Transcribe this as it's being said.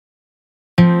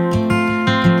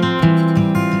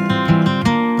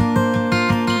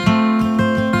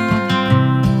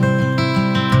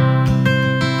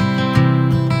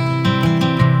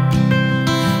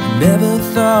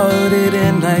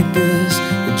like this,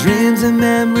 the dreams and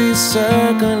memories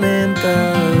circling the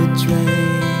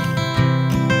drain.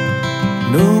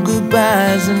 No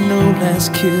goodbyes and no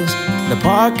last kiss, the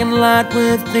parking lot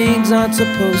where things aren't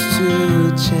supposed to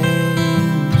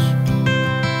change.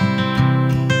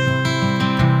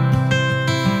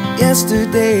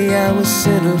 Yesterday I was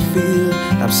center field,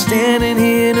 I'm standing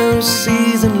here, no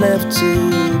season left to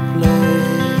play.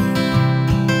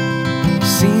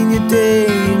 Senior day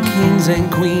and kings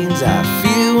and queens, I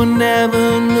feel will never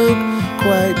look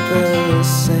quite the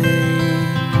same.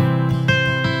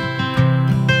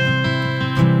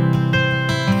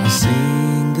 I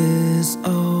sing this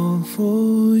all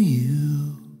for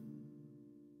you.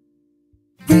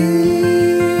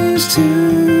 Here's to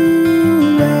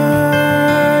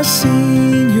our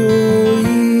senior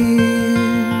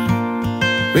year.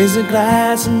 Raise a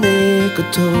glass and make a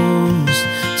toast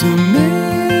to memories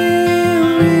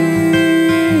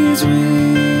we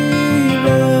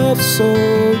love so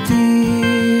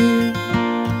dear,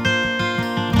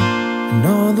 and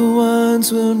all the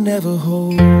ones we'll never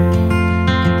hold.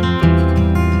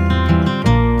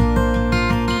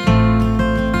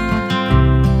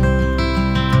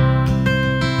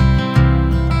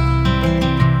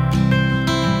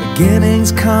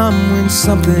 Beginnings come when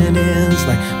something ends,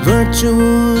 like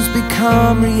virtuals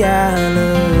become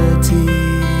reality.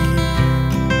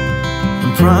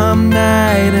 And prom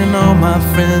night and all my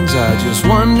friends are just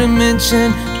one dimension,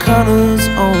 colors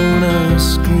on a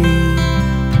screen.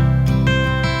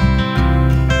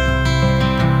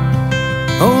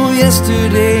 Oh,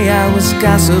 yesterday I was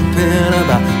gossiping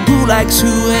about who likes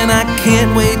who, and I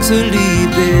can't wait to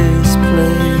leave this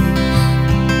place.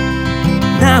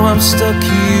 Now I'm stuck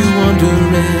here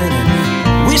wondering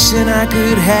and wishing I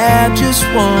could have just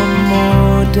one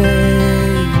more day.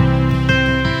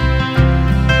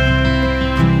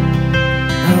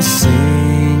 I'll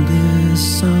sing this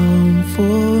song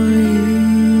for you.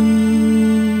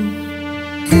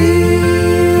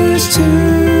 Here's to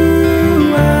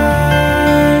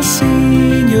our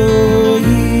senior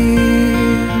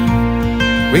year.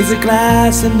 Raise a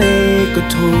glass and make a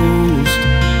toast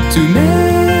to memories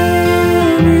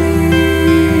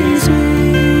we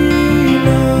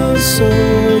love so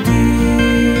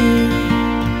dear,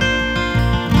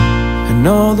 and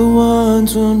all the ones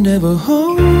we'll never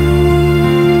hold.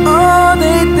 Oh,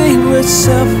 they think we're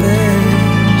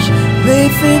selfish, they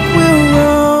think we're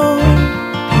wrong,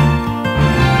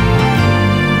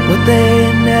 but they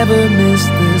never miss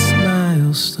this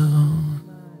milestone.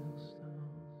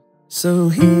 So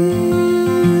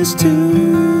here's to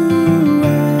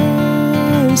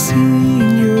our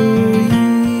senior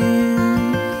year.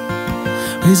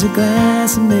 Raise a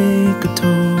glass and make a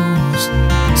toast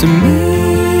to memories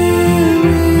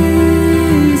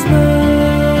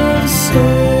love so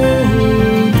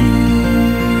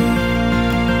dear,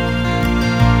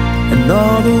 and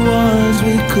all the ones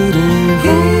we couldn't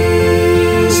hold.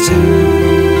 Here's to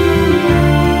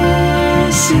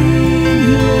our senior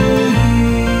year.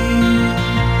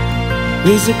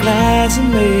 Raise a glass and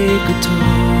make a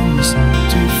toast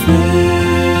to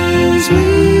friends we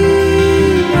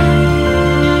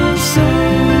love so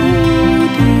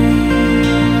dear.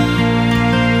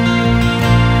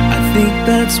 I think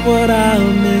that's what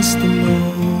I'll miss the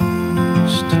most.